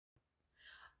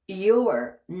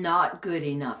You're not good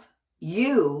enough.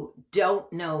 You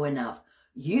don't know enough.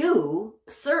 You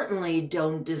certainly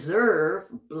don't deserve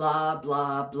blah,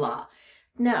 blah, blah.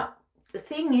 Now, the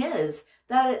thing is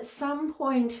that at some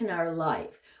point in our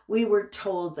life, we were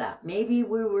told that. Maybe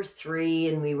we were 3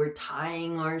 and we were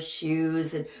tying our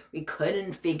shoes and we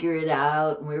couldn't figure it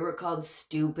out and we were called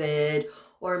stupid.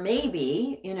 Or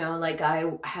maybe, like I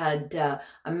had a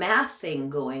math thing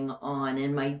going on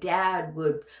and my dad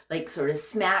would like sort of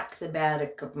smack the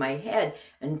back of my head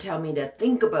and tell me to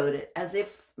think about it as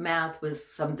if math was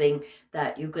something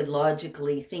that you could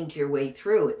logically think your way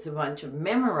through. It's a bunch of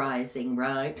memorizing,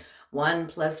 right? 1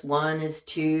 + 1 is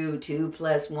 2, 2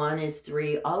 + 1 is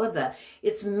 3, all of that.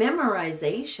 It's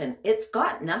memorization. It's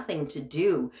got nothing to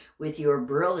do with your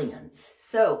brilliance.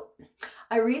 So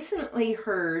I recently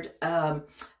heard a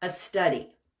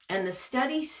study, and the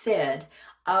study said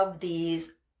of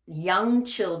these young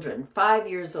children, 5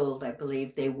 years old, I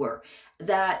believe they were,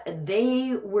 that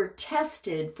they were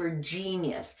tested for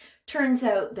genius. Turns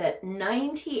out that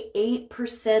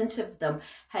 98% of them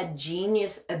had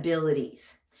genius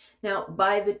abilities. Now,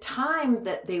 by the time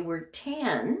that they were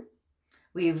 10,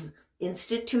 we've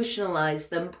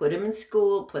institutionalized them, put them in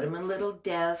school, put them in little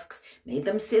desks, made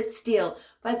them sit still.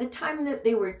 By the time that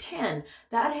they were 10,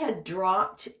 that had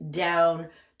dropped down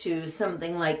to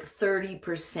something like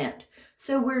 30%.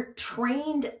 So we're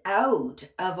trained out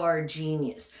of our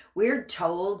genius. We're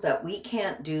told that we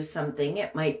can't do something.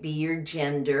 It might be your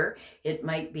gender. It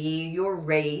might be your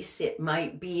race. It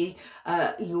might be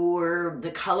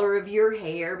the color of your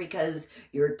hair because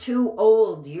you're too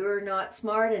old. You're not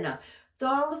smart enough.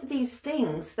 All of these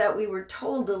things that we were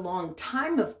told a long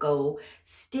time ago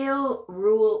still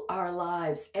rule our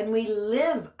lives, and we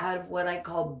live out of what I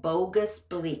call bogus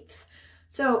beliefs.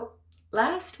 So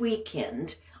last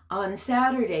weekend, on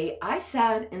Saturday, I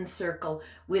sat in circle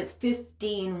with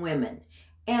 15 women,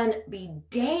 and be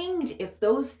danged if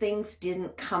those things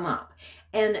didn't come up.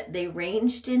 And they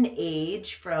ranged in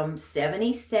age from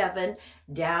 77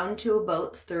 down to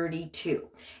about 32.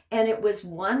 And it was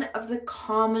one of the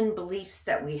common beliefs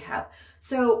that we have.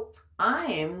 So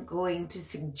I'm going to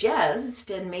suggest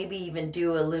and maybe even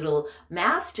do a little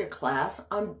masterclass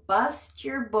on bust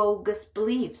your bogus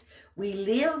beliefs. We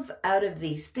live out of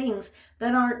these things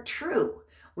that aren't true.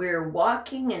 We're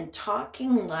walking and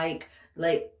talking like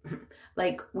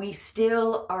we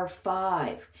still are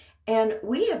 5. And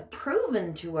we have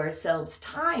proven to ourselves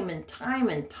time and time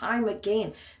and time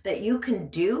again that you can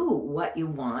do what you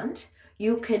want.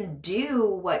 You can do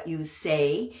what you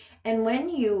say. And when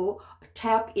you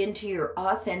tap into your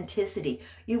authenticity,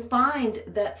 you find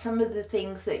that some of the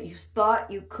things that you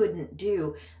thought you couldn't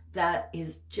do, that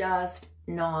is just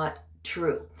not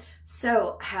true.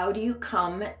 So how do you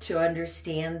come to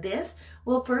understand this?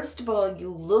 Well, first of all,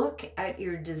 you look at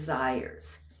your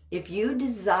desires. If you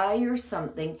desire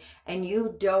something and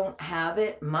you don't have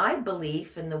it, my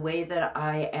belief in the way that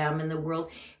I am in the world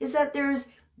is that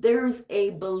there's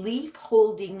a belief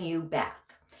holding you back.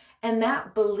 And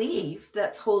that belief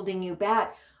that's holding you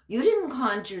back, you didn't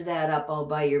conjure that up all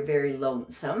by your very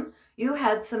lonesome. You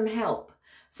had some help.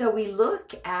 So we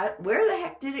look at where the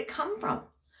heck did it come from?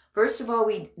 First of all,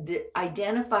 we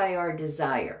identify our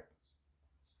desire.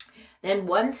 Then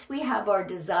once we have our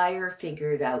desire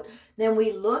figured out, then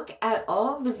we look at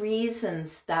all the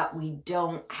reasons that we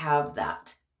don't have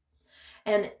that.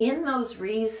 And in those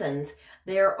reasons,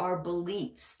 there are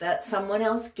beliefs that someone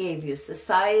else gave you.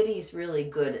 Society's really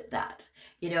good at that.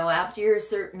 After you're a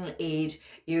certain age,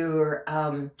 you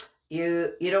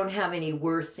don't have any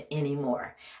worth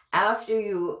anymore. After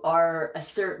you are a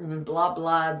certain blah,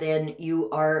 blah, then you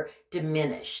are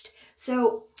diminished.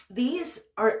 So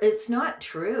it's not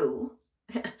true.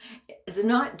 It's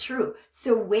not true.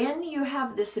 So when you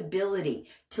have this ability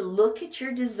to look at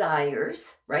your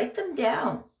desires, write them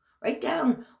down. Write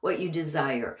down what you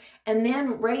desire, and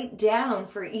then write down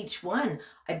for each one.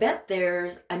 I bet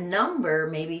there's a number,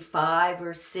 maybe 5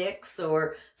 or 6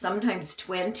 or sometimes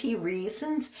 20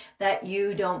 reasons that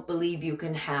you don't believe you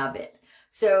can have it.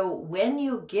 So when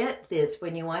you get this,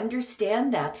 when you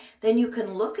understand that, then you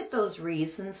can look at those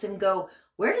reasons and go,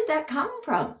 where did that come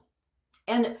from?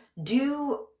 And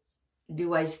do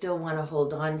I still want to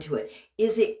hold on to it?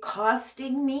 Is it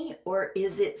costing me or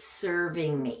is it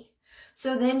serving me?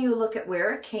 So then you look at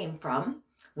where it came from,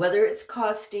 whether it's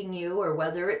costing you or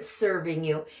whether it's serving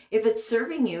you. If it's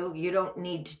serving you, you don't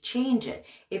need to change it.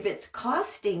 If it's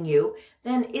costing you,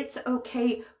 then it's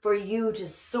okay for you to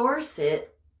source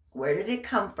it. Where did it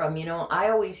come from? I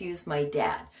always use my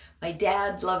dad. My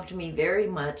dad loved me very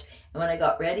much, and when I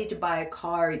got ready to buy a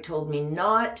car, he told me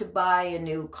not to buy a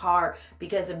new car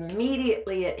because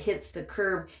immediately it hits the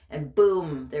curb and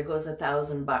boom, there goes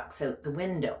 $1,000 out the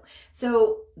window.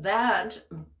 So that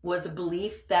was a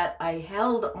belief that I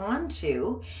held on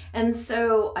to, and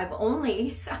so I've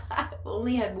only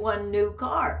had one new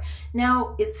car.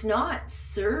 Now it's not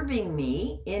serving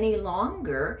me any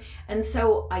longer, and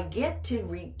so I get to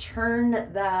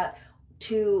return that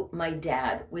to my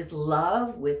dad with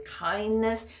love, with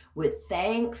kindness, with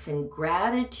thanks and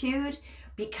gratitude,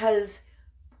 because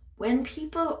when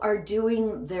people are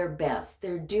doing their best,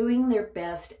 they're doing their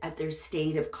best at their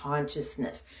state of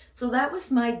consciousness. So that was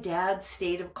my dad's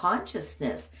state of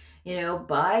consciousness.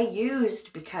 Buy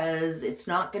used because it's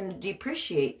not going to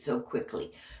depreciate so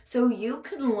quickly. So you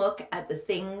can look at the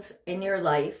things in your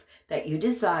life that you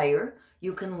desire.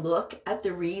 You can look at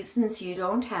the reasons you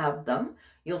don't have them.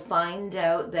 You'll find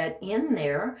out that in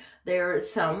there are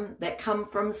some that come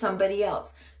from somebody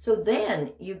else. So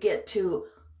then you get to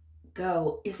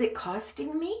go, is it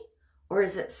costing me or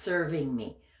is it serving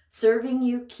me? Serving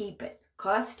you, keep it.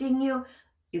 Costing you,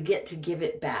 you get to give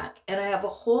it back. And I have a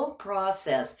whole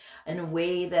process and a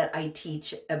way that I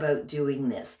teach about doing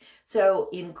this. So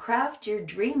in Craft Your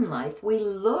Dream Life, we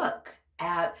look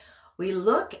at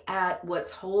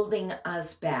what's holding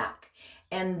us back.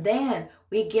 And then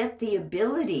we get the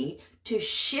ability to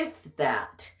shift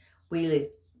that. We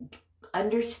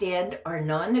understand our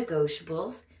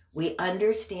non-negotiables. We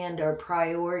understand our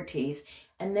priorities.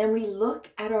 And then we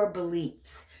look at our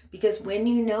beliefs. Because when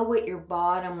you know what your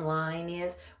bottom line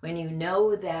is, when you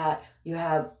know that you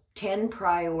have 10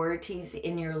 priorities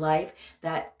in your life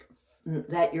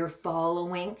that you're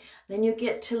following, then you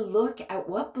get to look at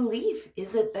what belief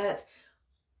is it that's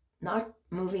not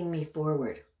moving me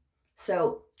forward.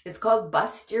 So it's called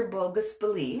Bust Your Bogus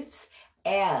Beliefs.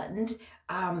 And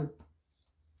what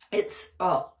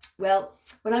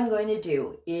I'm going to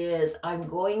do is I'm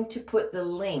going to put the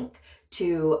link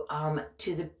to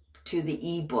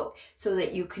the ebook so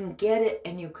that you can get it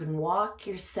and you can walk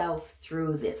yourself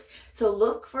through this. So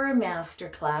look for a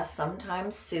masterclass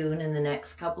sometime soon in the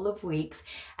next couple of weeks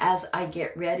as I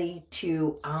get ready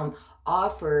to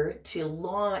offer to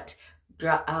launch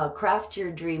Craft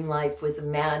Your Dream Life with the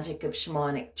Magic of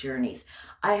Shamanic Journeys.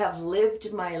 I have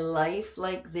lived my life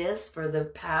like this for the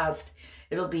past,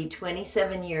 it'll be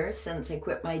 27 years since I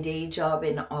quit my day job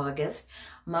in August.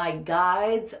 My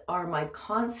guides are my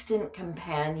constant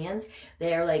companions.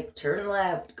 They're like, turn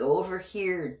left, go over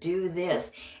here, do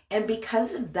this. And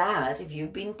because of that, if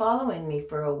you've been following me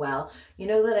for a while, you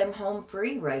know that I'm home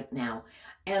free right now.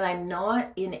 And I'm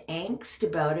not in angst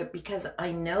about it because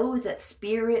I know that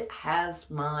Spirit has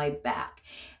my back.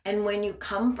 And when you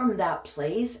come from that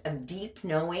place of deep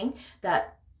knowing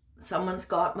that someone's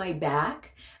got my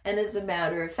back, and as a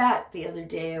matter of fact, the other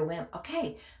day I went,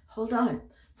 okay, hold on,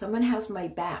 someone has my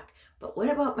back, but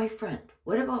what about my front?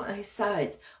 What about my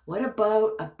sides? What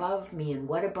about above me and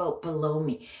what about below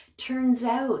me? Turns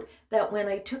out that when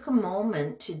I took a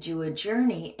moment to do a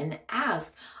journey and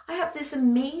ask, I have this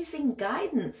amazing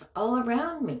guidance all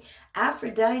around me.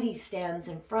 Aphrodite stands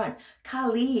in front.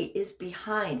 Kali is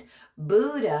behind.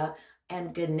 Buddha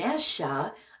and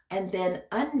Ganesha, and then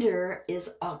under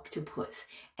is octopus.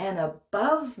 And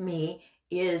above me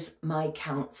is my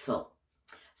council.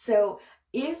 So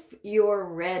if you're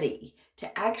ready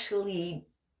to actually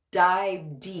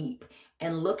dive deep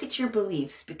and look at your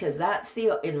beliefs, because that's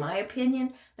in my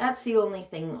opinion, that's the only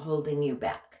thing holding you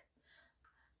back,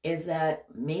 is that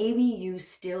maybe you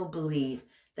still believe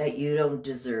that you don't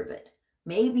deserve it.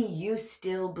 Maybe you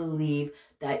still believe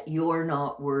that you're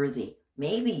not worthy.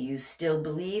 Maybe you still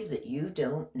believe that you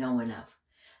don't know enough.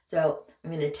 So I'm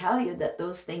going to tell you that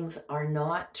those things are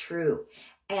not true.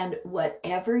 And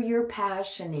whatever your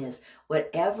passion is,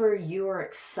 whatever you're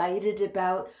excited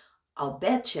about, I'll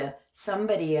bet you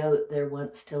somebody out there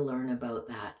wants to learn about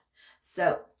that.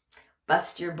 So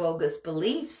Bust Your Bogus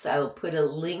Beliefs. I'll put a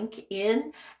link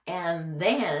in, and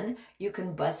then you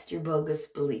can bust your bogus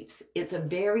beliefs. It's a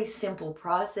very simple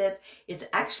process. It's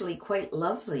actually quite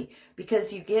lovely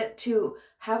because you get to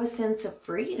have a sense of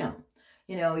freedom.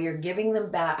 You know, you're giving them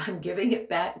back. I'm giving it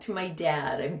back to my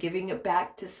dad. I'm giving it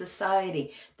back to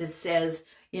society that says,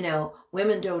 you know,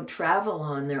 women don't travel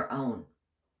on their own.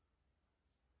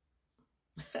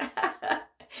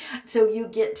 So you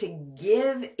get to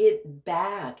give it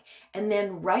back and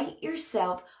then write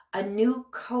yourself a new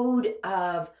code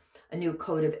of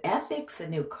ethics, a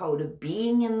new code of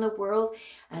being in the world,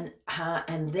 and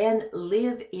then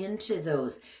live into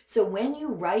those. So when you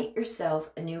write yourself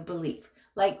a new belief,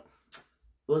 like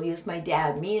we'll use my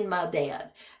dad, me and my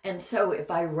dad. And so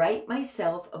if I write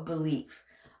myself a belief,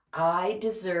 I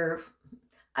deserve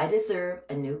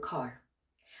a new car.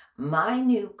 My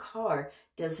new car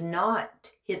does not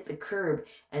hit the curb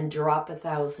and drop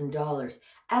 $1,000.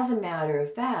 As a matter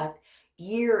of fact,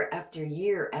 year after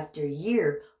year after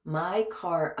year, my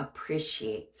car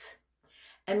appreciates.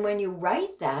 And when you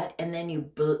write that and then you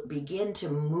begin to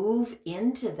move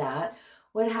into that,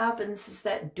 what happens is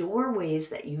that doorways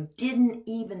that you didn't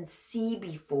even see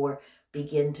before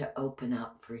begin to open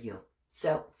up for you.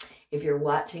 So if you're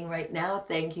watching right now,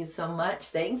 thank you so much.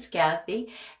 Thanks,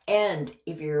 Kathy. And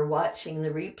if you're watching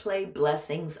the replay,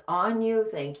 blessings on you.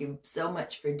 Thank you so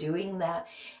much for doing that.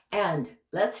 And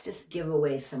let's just give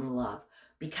away some love,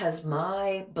 because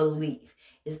my belief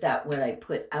is that what I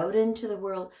put out into the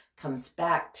world comes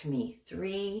back to me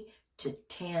 3 to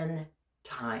 10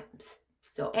 times.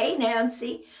 So, hey,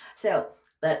 Nancy. So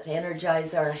let's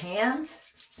energize our hands.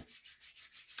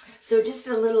 So just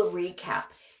a little recap.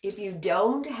 If you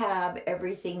don't have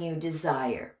everything you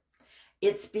desire,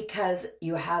 it's because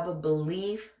you have a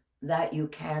belief that you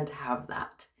can't have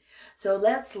that. So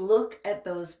let's look at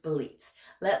those beliefs.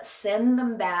 Let's send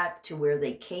them back to where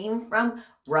they came from,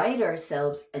 write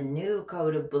ourselves a new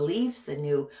code of beliefs, a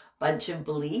new bunch of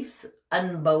beliefs,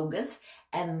 unbogus,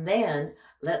 and then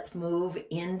let's move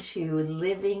into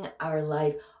living our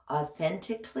life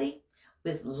authentically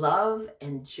with love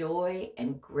and joy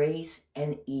and grace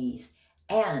and ease.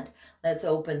 And let's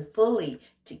open fully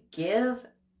to give,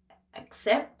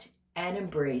 accept, and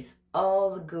embrace all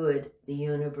the good the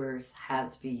universe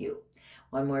has for you.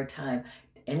 One more time.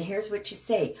 And here's what you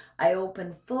say. I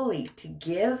open fully to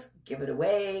give it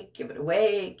away, give it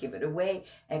away, give it away.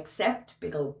 Accept,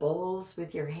 big old bowls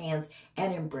with your hands,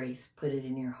 and embrace, put it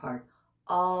in your heart,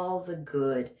 all the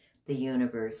good the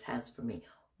universe has for me.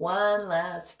 One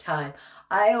last time.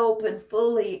 I open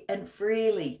fully and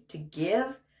freely to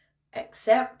give,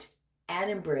 accept, and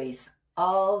embrace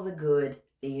all the good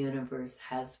the universe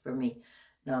has for me.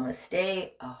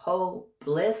 Namaste, aho,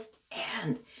 bliss,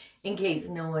 and in case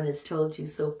no one has told you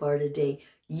so far today,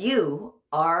 you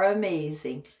are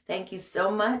amazing. Thank you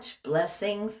so much.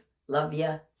 Blessings. Love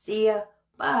ya. See ya.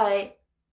 Bye.